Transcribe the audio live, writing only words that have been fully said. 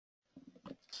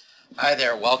Hi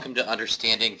there, welcome to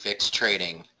Understanding VIX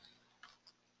Trading.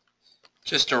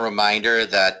 Just a reminder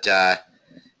that,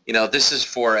 this is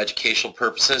for educational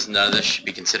purposes. None of this should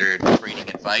be considered trading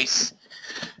advice.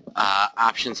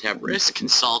 Options have risk.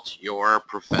 Consult your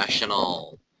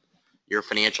professional, your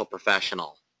financial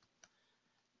professional.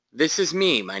 This is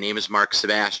me. My name is Mark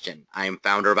Sebastian. I am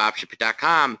founder of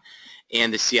OptionPit.com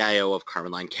and the CIO of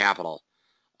Carbon Line Capital,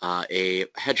 a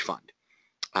hedge fund.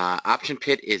 Option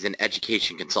Pit is an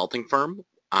education consulting firm.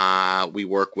 We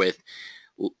work with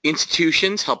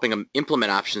institutions helping them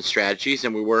implement option strategies,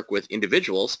 and we work with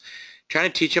individuals trying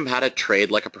to teach them how to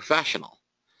trade like a professional.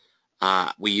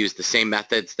 We use the same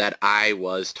methods that I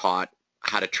was taught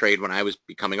how to trade when I was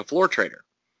becoming a floor trader.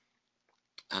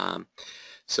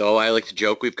 So I like to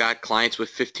joke we've got clients with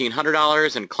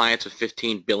 $1,500 and clients with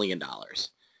 $15 billion.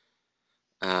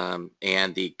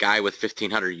 And the guy with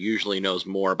 1,500 usually knows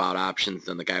more about options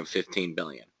than the guy with 15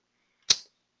 billion.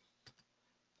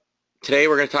 Today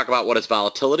we're going to talk about what is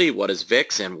volatility, what is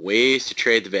VIX, and ways to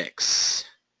trade the VIX.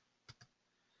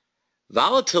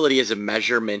 Volatility is a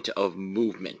measurement of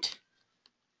movement,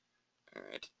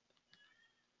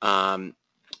 of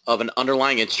an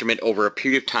underlying instrument over a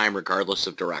period of time regardless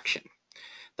of direction.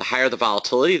 The higher the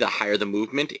volatility, the higher the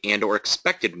movement and or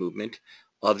expected movement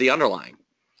of the underlying.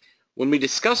 When we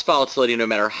discuss volatility, no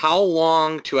matter how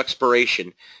long to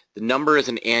expiration, the number is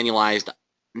an annualized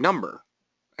number,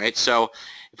 right? So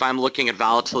if I'm looking at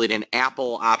volatility in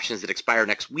Apple options that expire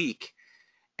next week,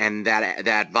 and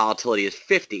that volatility is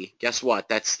 50, guess what?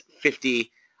 That's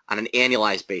 50 on an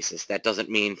annualized basis. That doesn't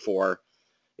mean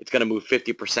it's going to move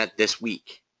 50% this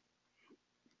week.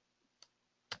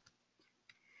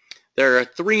 There are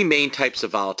three main types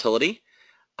of volatility.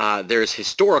 There's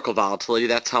historical volatility.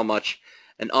 That's how much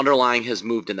an underlying has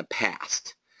moved in the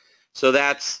past. So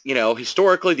that's,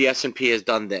 historically the S&P has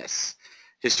done this.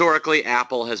 Historically,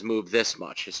 Apple has moved this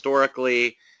much.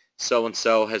 Historically,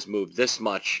 so-and-so has moved this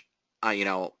much,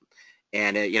 the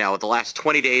last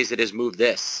 20 days it has moved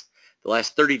this. The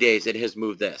last 30 days it has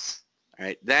moved this. All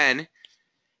right. Then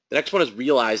the next one is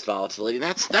realized volatility.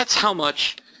 That's how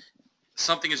much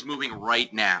something is moving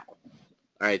right now.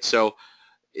 All right. So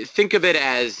think of it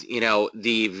as,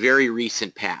 the very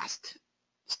recent past.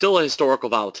 Still a historical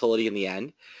volatility in the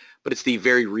end, but it's the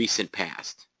very recent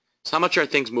past. So how much are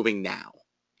things moving now?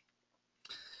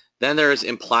 Then there's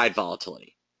implied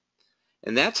volatility.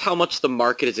 And that's how much the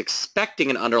market is expecting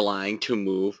an underlying to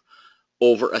move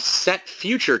over a set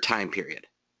future time period.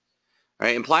 All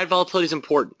right, implied volatility is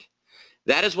important.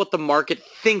 That is what the market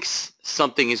thinks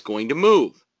something is going to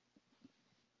move.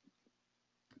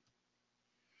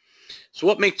 So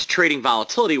what makes trading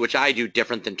volatility, which I do,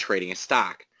 different than trading a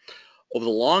stock? Over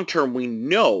the long term, we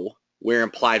know where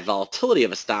implied volatility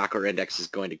of a stock or index is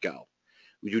going to go.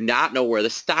 We do not know where the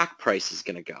stock price is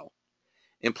going to go.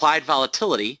 Implied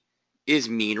volatility is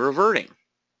mean reverting.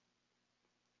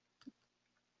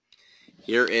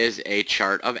 Here is a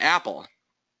chart of Apple.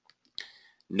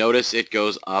 Notice it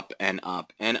goes up and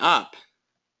up and up.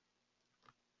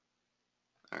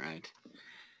 All right.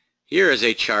 Here is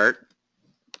a chart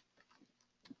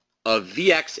of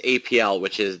VIX APL,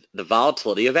 which is the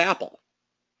volatility of Apple.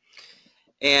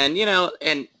 And,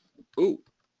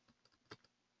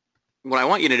 what I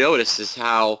want you to notice is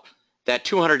how that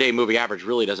 200-day moving average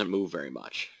really doesn't move very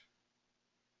much.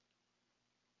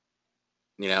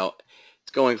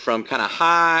 It's going from kind of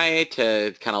high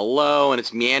to kind of low, and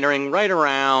it's meandering right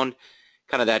around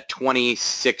kind of that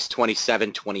 26,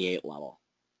 27, 28 level.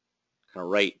 Kind of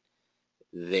right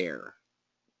there.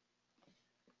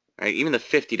 All right, even the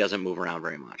 50 doesn't move around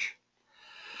very much.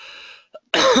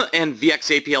 And VIX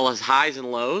APL has highs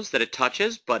and lows that it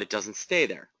touches, but it doesn't stay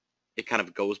there. It kind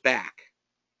of goes back.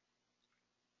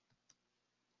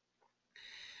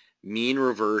 Mean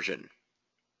reversion.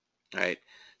 All right.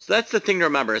 So that's the thing to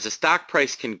remember, is a stock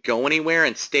price can go anywhere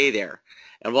and stay there.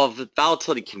 And while the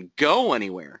volatility can go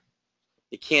anywhere,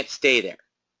 it can't stay there.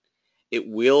 It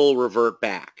will revert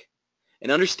back.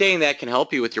 And understanding that can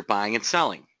help you with your buying and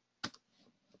selling.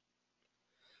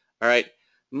 All right.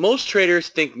 Most traders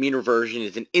think mean reversion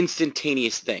is an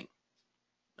instantaneous thing.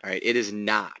 All right. It is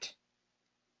not.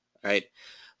 All right.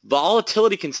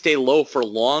 Volatility can stay low for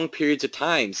long periods of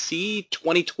time. See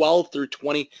 2012 through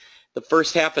the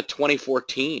first half of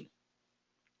 2014.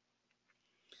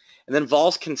 And then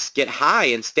vols can get high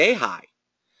and stay high.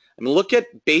 I mean, look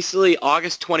at basically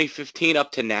August 2015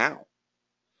 up to now.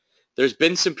 There's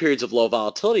been some periods of low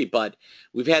volatility, but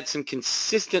we've had some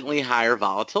consistently higher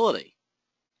volatility.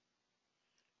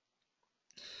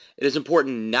 It is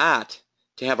important not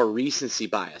to have a recency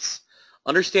bias.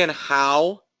 Understand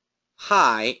how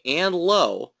high and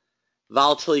low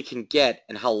volatility can get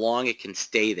and how long it can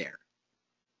stay there.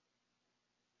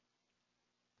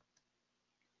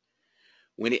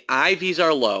 When the IVs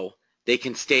are low, they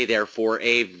can stay there for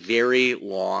a very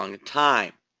long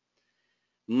time.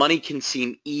 Money can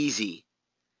seem easy.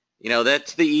 You know,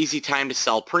 that's the easy time to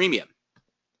sell premium.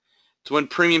 It's when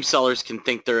premium sellers can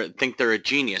think they're a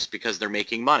genius because they're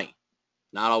making money.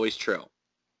 Not always true.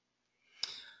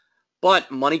 But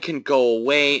money can go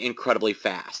away incredibly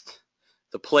fast.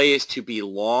 The play is to be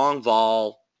long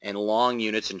vol and long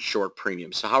units and short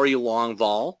premium. So how are you long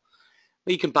vol?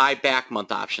 Well, you can buy back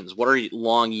month options. What are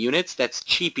long units? That's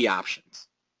cheapy options.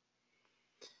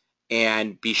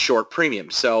 And be short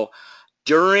premium. So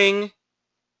during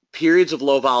periods of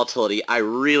low volatility, I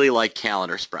really like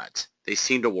calendar spreads. They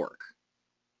seem to work.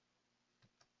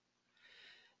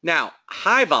 Now,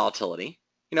 high volatility,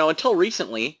 you know, until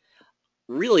recently,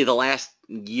 really the last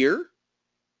year,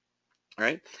 all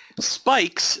right,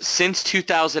 spikes since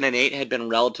 2008 had been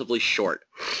relatively short.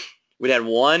 We'd had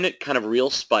one kind of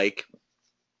real spike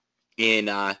in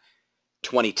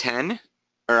 2010,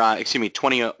 or excuse me,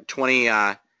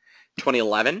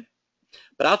 2011.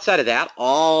 But outside of that,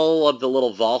 all of the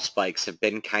little vol spikes have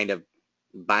been kind of,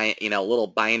 little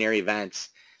binary events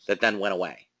that then went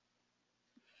away.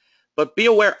 But be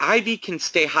aware, IV can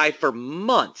stay high for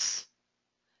months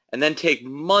and then take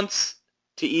months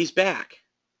to ease back.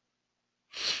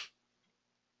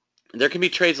 There can be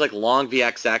trades like long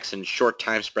VXX and short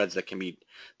time spreads that can be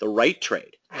the right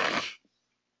trade.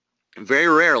 Very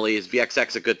rarely is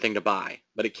VXX a good thing to buy,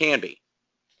 but it can be.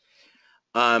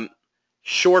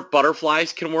 Short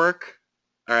butterflies can work,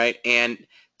 all right, and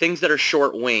things that are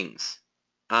short wings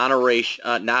on a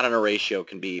ratio, not on a ratio,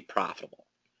 can be profitable.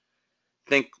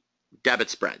 Think debit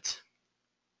spreads.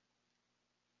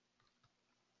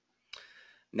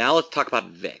 Now let's talk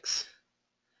about VIX.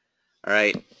 All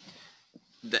right,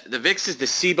 the VIX is the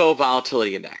SIBO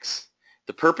Volatility Index.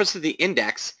 The purpose of the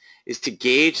index is to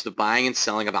gauge the buying and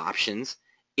selling of options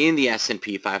in the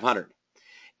S&P 500.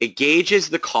 It gauges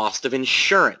the cost of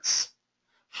insurance.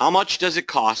 How much does it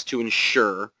cost to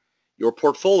insure your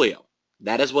portfolio?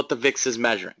 That is what the VIX is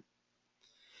measuring.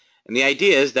 And the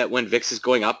idea is that when VIX is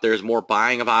going up, there's more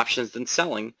buying of options than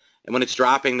selling, and when it's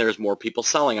dropping, there's more people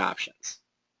selling options.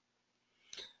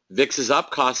 VIX is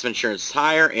up, cost of insurance is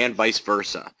higher, and vice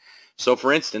versa. So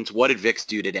for instance, what did VIX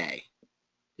do today?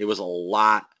 It was a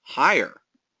lot higher.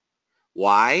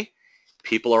 Why?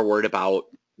 People are worried about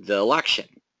the election.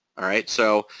 All right,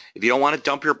 so if you don't want to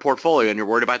dump your portfolio and you're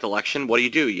worried about the election, what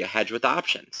do? You hedge with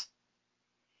options.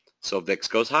 So VIX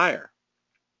goes higher.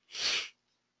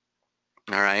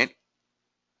 All right.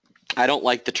 I don't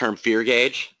like the term fear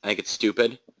gauge. I think it's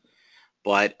stupid.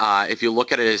 But if you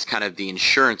look at it as kind of the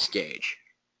insurance gauge,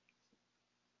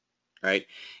 right?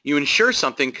 You insure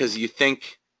something because you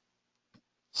think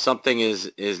something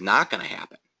is not going to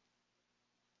happen,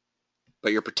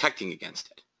 but you're protecting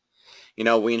against it. You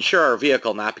know, we insure our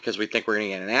vehicle not because we think we're going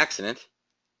to get in an accident,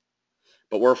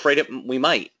 but we're afraid we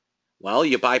might. Well,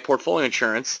 you buy portfolio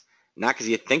insurance not because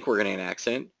you think we're going to get in an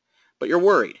accident, but you're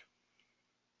worried.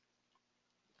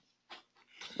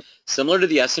 Similar to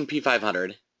the S&P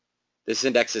 500, this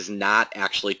index is not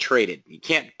actually traded. You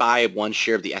can't buy one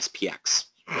share of the SPX.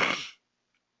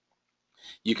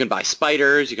 You can buy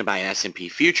spiders, you can buy an S&P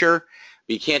future,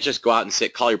 but you can't just go out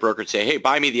and call your broker and say, hey,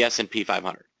 buy me the S&P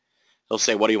 500. He'll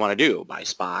say, what do you want to do? Buy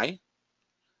SPY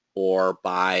or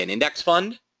buy an index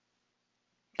fund?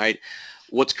 All right.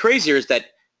 What's crazier is that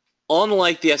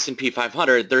unlike the S&P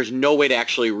 500, there's no way to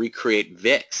actually recreate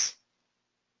VIX.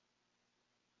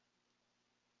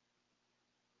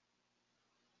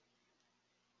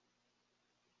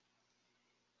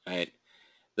 Right?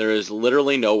 There is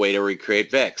literally no way to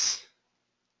recreate VIX.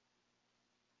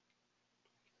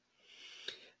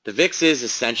 The VIX is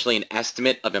essentially an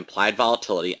estimate of implied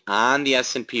volatility on the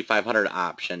S&P 500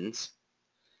 options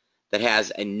that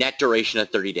has a net duration of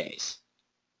 30 days.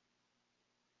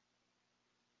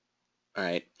 All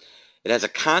right. It has a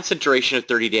constant duration of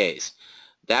 30 days.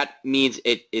 That means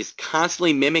it is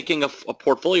constantly mimicking a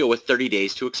portfolio with 30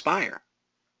 days to expire.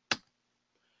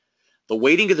 The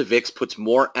weighting of the VIX puts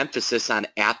more emphasis on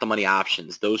at-the-money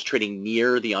options, those trading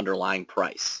near the underlying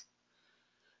price.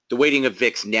 The weighting of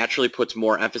VIX naturally puts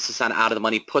more emphasis on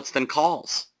out-of-the-money puts than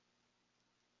calls.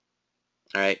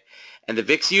 All right. And the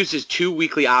VIX uses two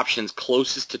weekly options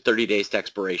closest to 30 days to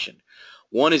expiration.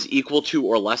 One is equal to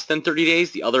or less than 30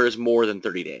 days. The other is more than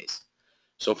 30 days.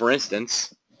 So for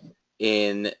instance,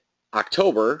 in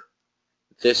October,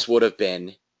 this would have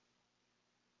been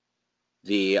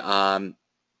the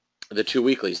two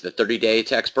weeklies, the 30-day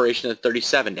to expiration and the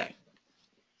 37-day.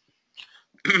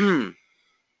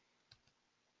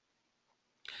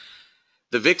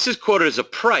 The VIX is quoted as a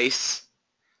price,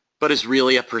 but is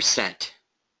really a percent.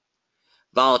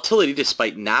 Volatility,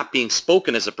 despite not being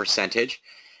spoken as a percentage,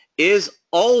 is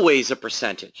always a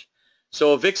percentage.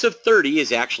 So a VIX of 30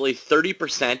 is actually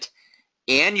 30%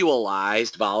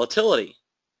 annualized volatility.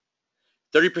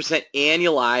 30%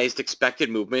 annualized expected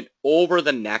movement over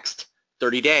the next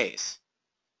 30 days.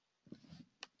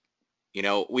 You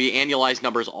know, we annualize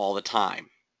numbers all the time.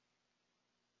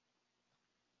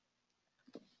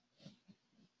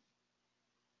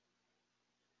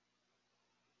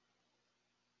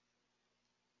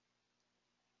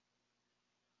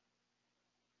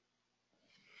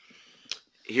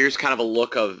 Here's kind of a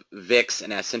look of VIX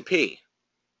and S&P.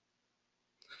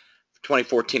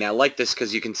 2014, I like this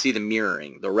because you can see the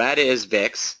mirroring. The red is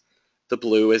VIX, the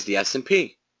blue is the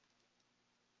S&P.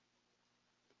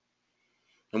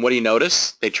 And what do you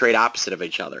notice? They trade opposite of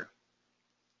each other.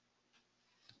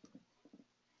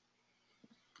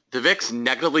 The VIX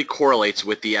negatively correlates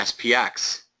with the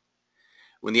SPX.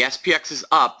 When the SPX is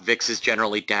up, VIX is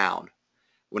generally down.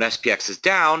 When SPX is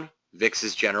down, VIX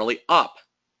is generally up.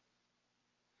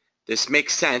 This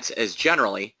makes sense as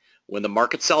generally, when the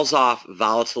market sells off,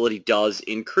 volatility does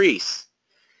increase.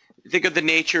 Think of the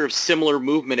nature of similar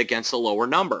movement against a lower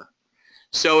number.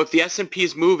 So if the S&P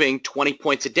is moving 20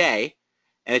 points a day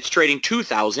and it's trading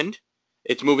 2,000,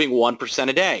 it's moving 1%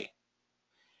 a day.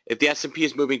 If the S&P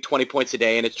is moving 20 points a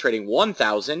day and it's trading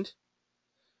 1,000,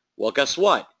 well, guess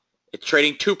what? It's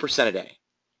trading 2% a day.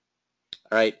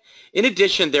 All right. In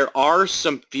addition, there are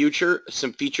some features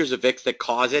of VIX that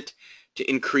cause it to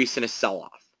increase in a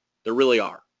sell-off. There really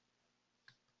are.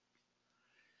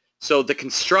 So the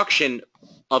construction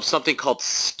of something called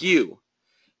skew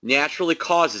naturally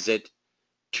causes it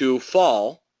to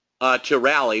fall, to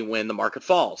rally when the market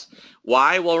falls.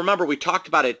 Why? Well, remember, we talked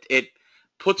about it. It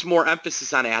puts more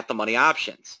emphasis on at-the-money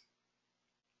options.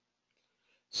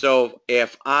 So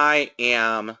if I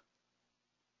am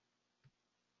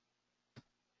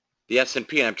the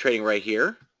S&P and I'm trading right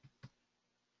here,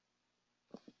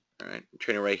 all right, I'm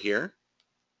trading right here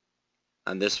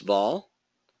on this vol.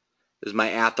 This is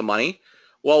my at-the-money.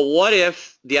 Well, what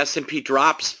if the S&P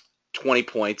drops 20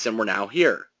 points and we're now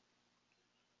here?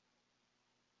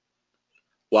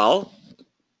 Well,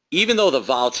 even though the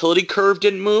volatility curve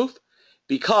didn't move,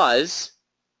 because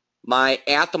my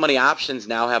at-the-money options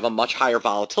now have a much higher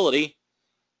volatility,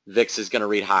 VIX is going to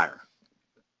read higher.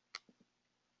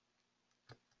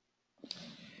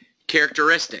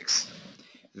 Characteristics.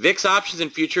 VIX options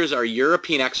and futures are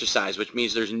European exercise, which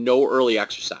means there's no early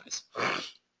exercise.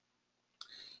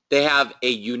 They have a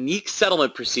unique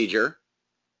settlement procedure,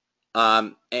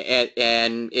 and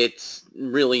it's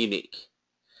really unique.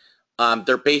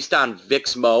 They're based on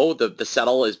VIX-MO. The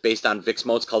settle is based on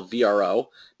VIX-MO. It's called VRO,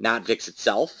 not VIX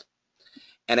itself.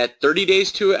 And at 30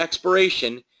 days to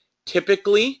expiration,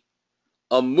 typically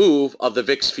a move of the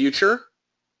VIX future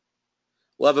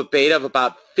will have a beta of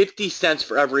about 50 cents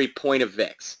for every point of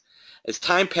VIX. As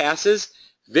time passes,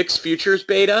 VIX futures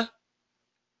beta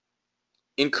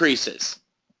increases.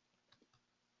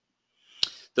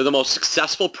 They're the most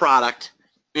successful product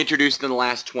introduced in the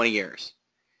last 20 years.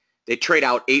 They trade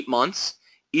out 8 months.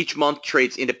 Each month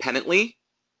trades independently.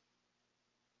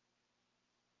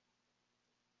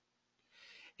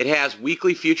 It has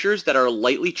weekly futures that are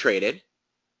lightly traded.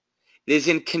 It is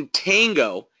in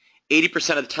contango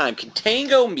 80% of the time.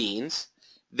 Contango means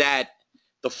that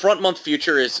the front month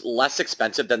future is less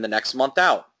expensive than the next month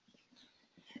out.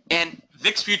 And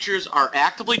VIX futures are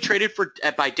actively traded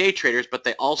by day traders, but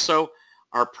they also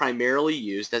are primarily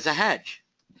used as a hedge.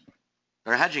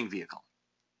 They're a hedging vehicle.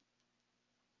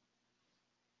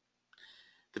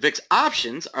 The VIX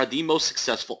options are the most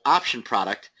successful option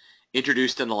product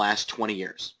introduced in the last 20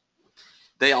 years.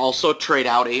 They also trade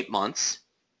out 8 months.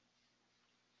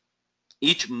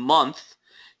 Each month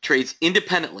trades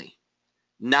independently,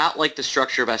 not like the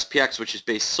structure of SPX, which is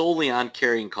based solely on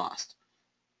carrying cost.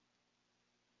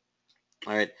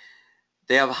 All right.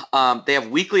 They have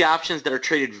weekly options that are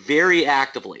traded very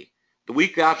actively. The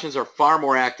weekly options are far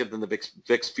more active than the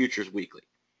VIX futures weekly.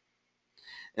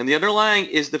 And the underlying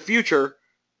is the future,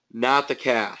 not the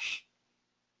cash.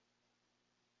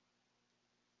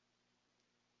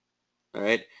 All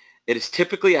right. It is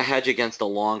typically a hedge against a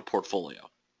long portfolio.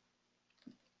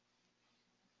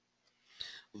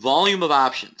 Volume of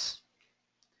options.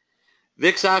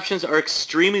 VIX options are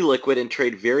extremely liquid and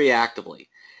trade very actively.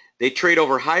 They trade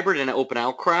over hybrid and open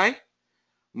outcry.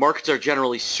 Markets are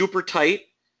generally super tight.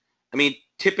 I mean,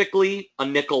 typically a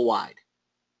nickel wide,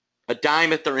 a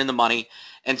dime if they're in the money,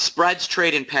 and spreads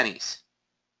trade in pennies.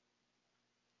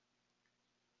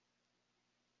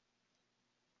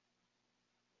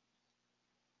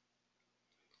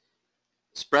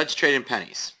 Spreads trade in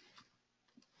pennies.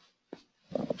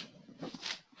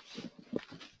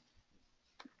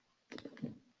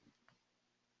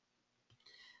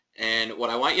 And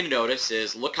what I want you to notice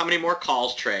is look how many more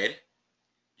calls trade,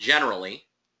 generally,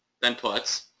 than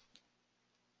puts.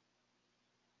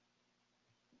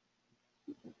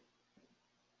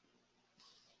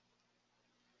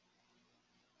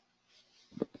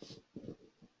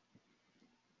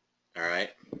 All right.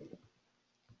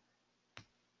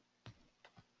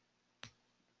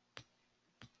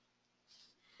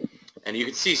 And you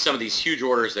can see some of these huge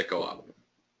orders that go up.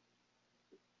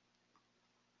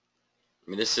 I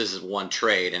mean, this is one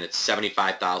trade, and it's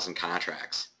 75,000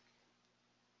 contracts.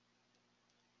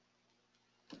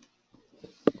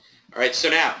 All right, so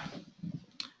now,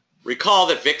 recall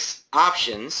that VIX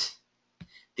options,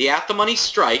 the at-the-money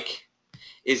strike,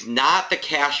 is not the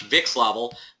cash VIX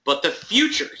level, but the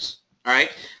futures. All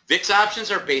right, VIX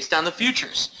options are based on the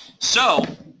futures. So,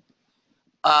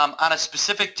 on a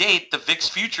specific date, the VIX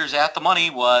futures at the money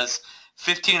was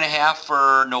 15.5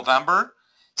 for November,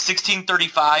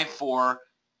 16.35 for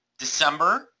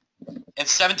December, and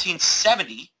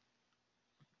 17.70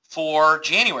 for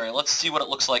January. Let's see what it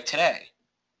looks like today.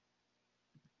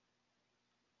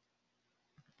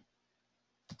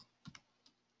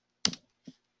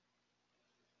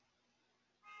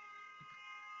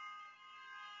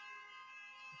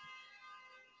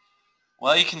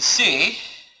 Well, you can see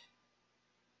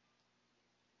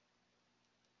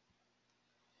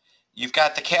you've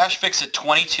got the cash VIX at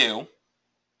 22.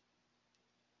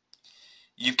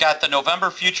 You've got the November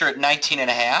future at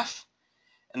 19.5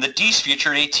 and the Dece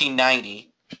future at 18.90.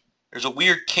 There's a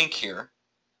weird kink here.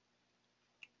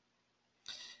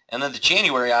 And then the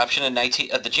January option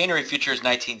at the January future is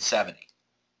 19.70.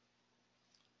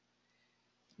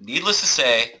 Needless to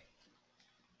say,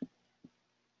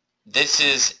 this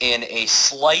is in a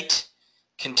slight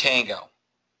contango.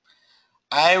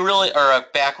 Or a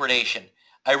backwardation.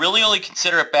 I really only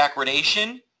consider it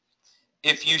backwardation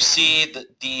if you see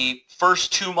the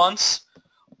first 2 months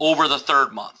over the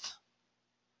third month.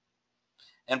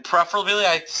 And preferably,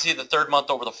 I see the third month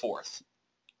over the fourth.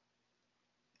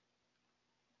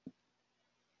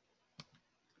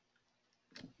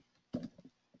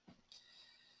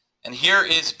 And here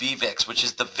is VVIX, which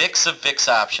is the VIX of VIX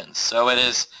options. So it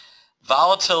is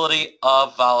volatility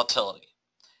of volatility.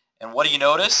 And what do you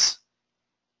notice?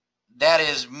 That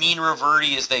is mean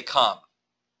reverting as they come.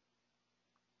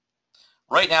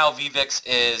 Right now, VVIX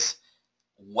is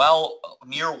well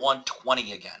near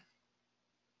 120 again.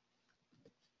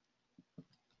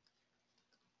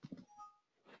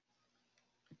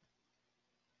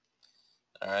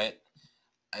 All right.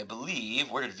 I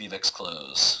believe, where did VVIX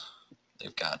close?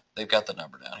 They've got the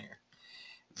number down here.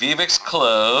 VVIX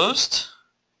closed.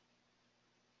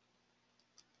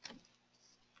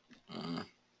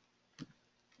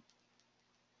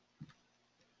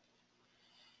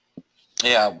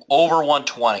 Yeah, over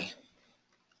 120.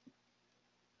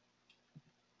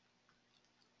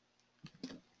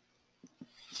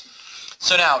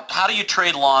 So now, how do you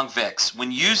trade long VIX?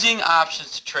 When using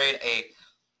options to trade a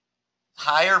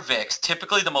higher VIX,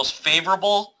 typically the most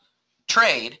favorable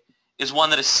trade is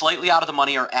one that is slightly out of the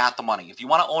money or at the money. If you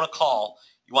want to own a call,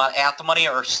 you want at the money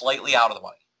or slightly out of the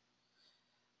money.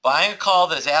 Buying a call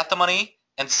that is at the money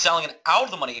and selling an out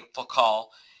of the money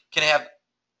call can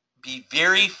be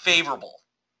very favorable.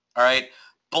 All right,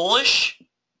 bullish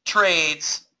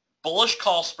trades, bullish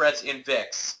call spreads in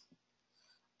VIX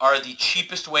are the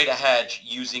cheapest way to hedge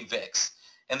using VIX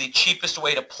and the cheapest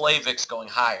way to play VIX going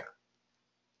higher.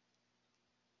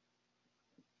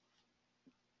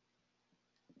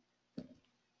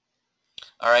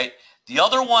 All right, the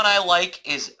other one I like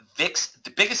is VIX. The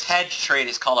biggest hedge trade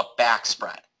is called a back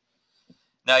spread.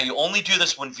 Now, you only do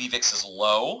this when VVIX is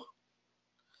low.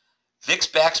 VIX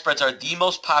back spreads are the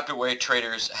most popular way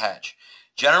traders hedge.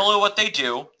 Generally what they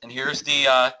do, and here's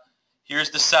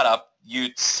the setup, you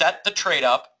set the trade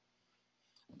up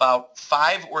about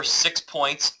 5 or 6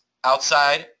 points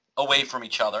outside away from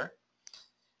each other.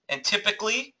 And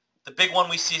typically, the big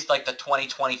one we see is like the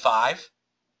 2025.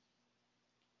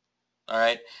 All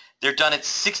right. They're done at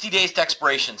 60 days to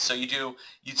expiration. So you'd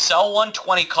sell one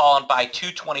 20 call and buy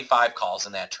 2 25 calls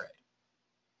in that trade.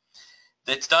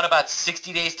 That's done about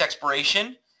 60 days to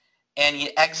expiration, and you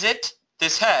exit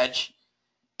this hedge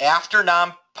after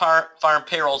non-farm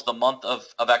payrolls the month of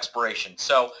expiration.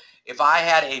 So if I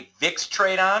had a VIX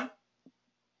trade on,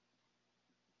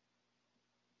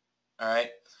 all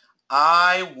right,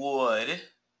 I would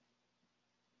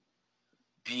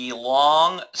be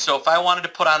long. So if I wanted to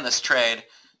put on this trade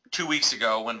 2 weeks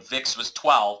ago when VIX was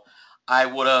 12, I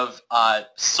would have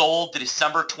sold the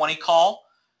December 20 call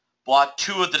bought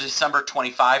 2 of the December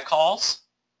 25 calls.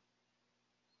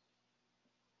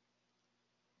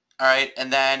 All right,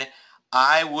 and then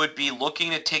I would be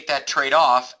looking to take that trade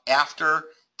off after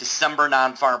December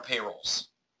non-farm payrolls.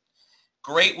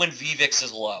 Great when VIX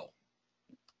is low.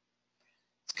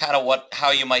 It's kind of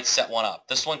how you might set one up.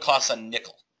 This one costs a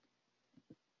nickel.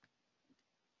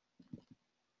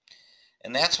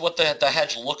 And that's what the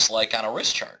hedge looks like on a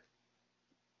risk chart.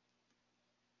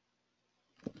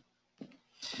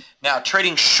 Now,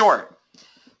 trading short.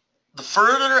 The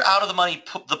further out of the money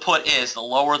the put is, the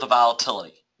lower the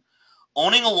volatility.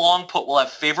 Owning a long put will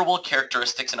have favorable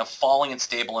characteristics in a falling and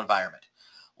stable environment.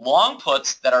 Long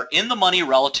puts that are in the money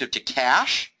relative to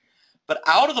cash, but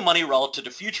out of the money relative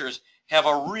to futures, have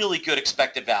a really good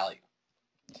expected value.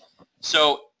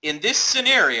 So in this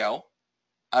scenario,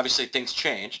 obviously things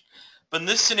change, but in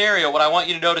this scenario, what I want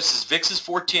you to notice is VIX is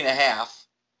 14.5,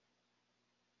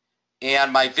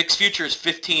 and my VIX future is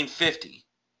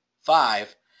 15.55,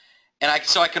 and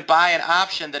so I can buy an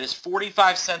option that is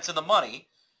 45 cents in the money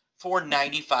for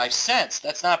 95 cents.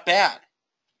 That's not bad.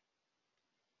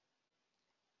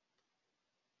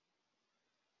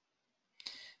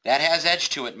 That has edge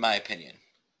to it, in my opinion.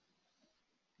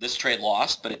 This trade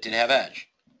lost, but it did have edge.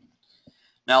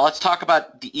 Now let's talk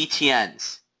about the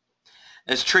ETNs.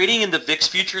 As trading in the VIX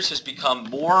futures has become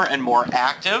more and more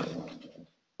active,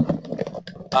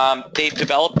 they've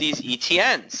developed these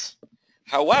ETNs.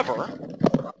 However,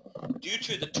 due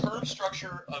to the term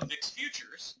structure of VIX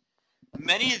futures,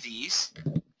 many of these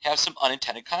have some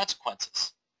unintended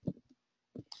consequences.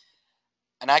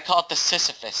 And I call it the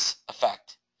Sisyphus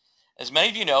effect. As many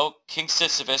of you know, King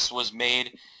Sisyphus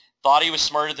thought he was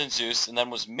smarter than Zeus, and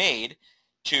then was made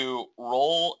to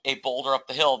roll a boulder up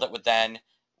the hill that would then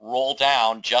roll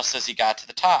down just as he got to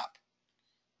the top.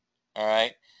 All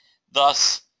right.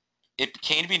 Thus, it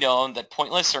came to be known that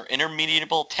pointless or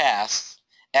intermediable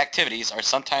activities are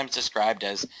sometimes described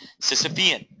as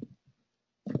Sisyphean.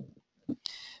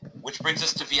 Which brings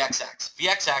us to VXX.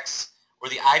 VXX, or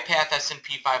the iPath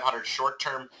S&P 500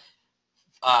 short-term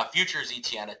futures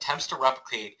ETN, attempts to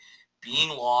replicate being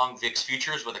long VIX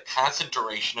futures with a constant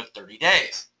duration of 30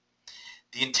 days.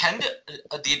 The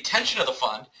intention of the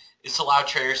fund is to allow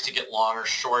traders to get long or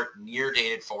short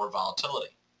near-dated forward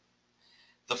volatility.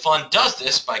 The fund does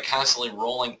this by constantly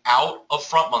rolling out of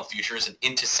front-month futures and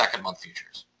into second-month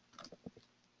futures.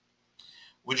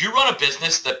 Would you run a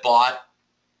business that bought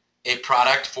a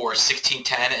product for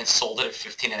 $16.10 and sold it at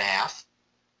 $15.50?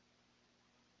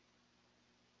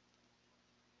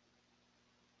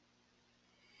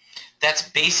 That's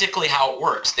basically how it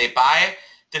works. They buy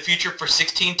the future for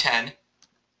 $16.10,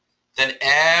 then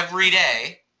every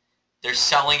day they're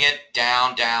selling it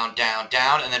down, down, down,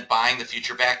 down, and then buying the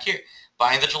future back here,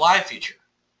 buying the July future.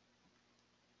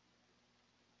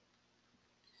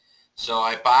 So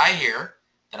I buy here,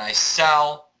 then I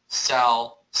sell,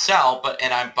 sell, sell,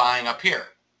 and I'm buying up here.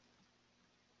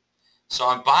 So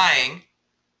I'm buying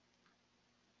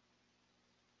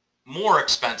more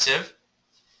expensive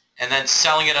and then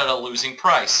selling it at a losing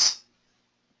price.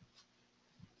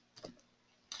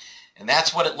 And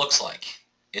that's what it looks like.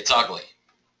 It's ugly.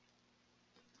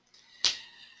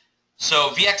 So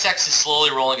VXX is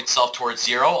slowly rolling itself towards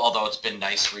zero, although it's been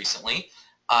nice recently.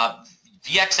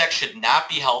 VXX should not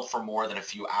be held for more than a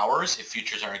few hours if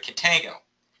futures are in contango.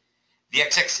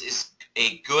 VXX is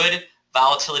a good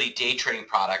volatility day trading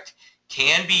product,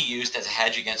 can be used as a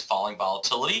hedge against falling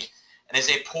volatility, and is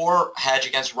a poor hedge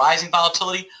against rising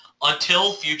volatility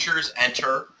until futures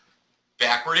enter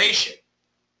backwardation.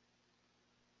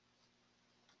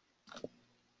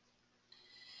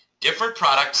 Different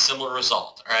product, similar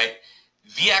result. All right,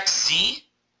 VXZ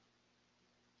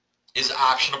is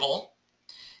optionable.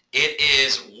 It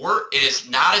is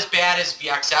not as bad as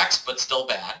VXX, but still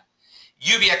bad.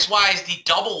 UVXY is the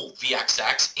double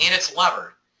VXX, and it's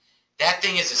levered. That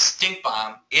thing is a stink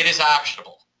bomb. It is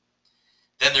optionable.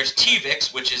 Then there's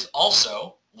TVIX, which is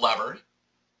also levered.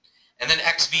 And then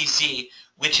XVZ,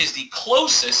 which is the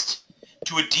closest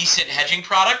to a decent hedging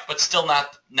product, but still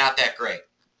not that great.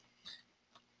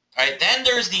 All right, then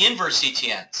there's the inverse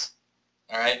ETNs.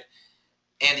 All right,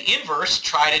 and the inverse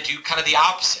try to do kind of the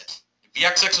opposite. If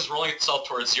VXX is rolling itself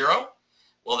towards zero,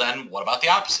 well then what about the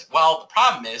opposite? Well, the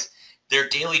problem is they're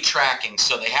daily tracking,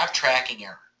 so they have tracking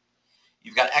error.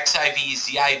 You've got XIV,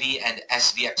 ZIV, and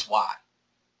SVXY.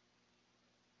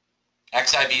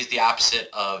 XIV is the opposite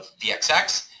of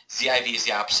VXX, ZIV is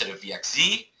the opposite of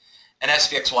VXZ, and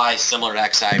SVXY is similar to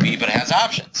XIV, but it has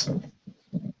options.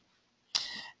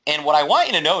 And what I want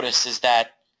you to notice is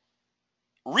that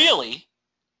really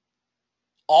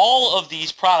all of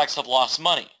these products have lost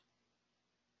money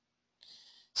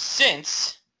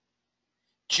since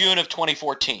June of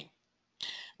 2014.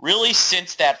 Really,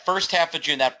 since that first half of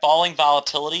June, that falling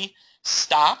volatility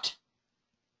stopped,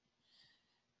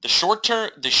 the short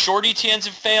ETNs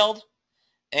have failed,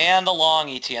 and the long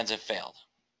ETNs have failed.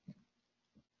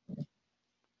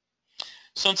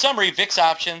 So in summary, VIX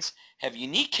options have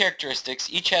unique characteristics.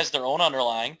 Each has their own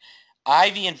underlying.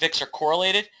 IV and VIX are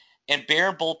correlated, and bear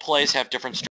and bull plays have different strategies.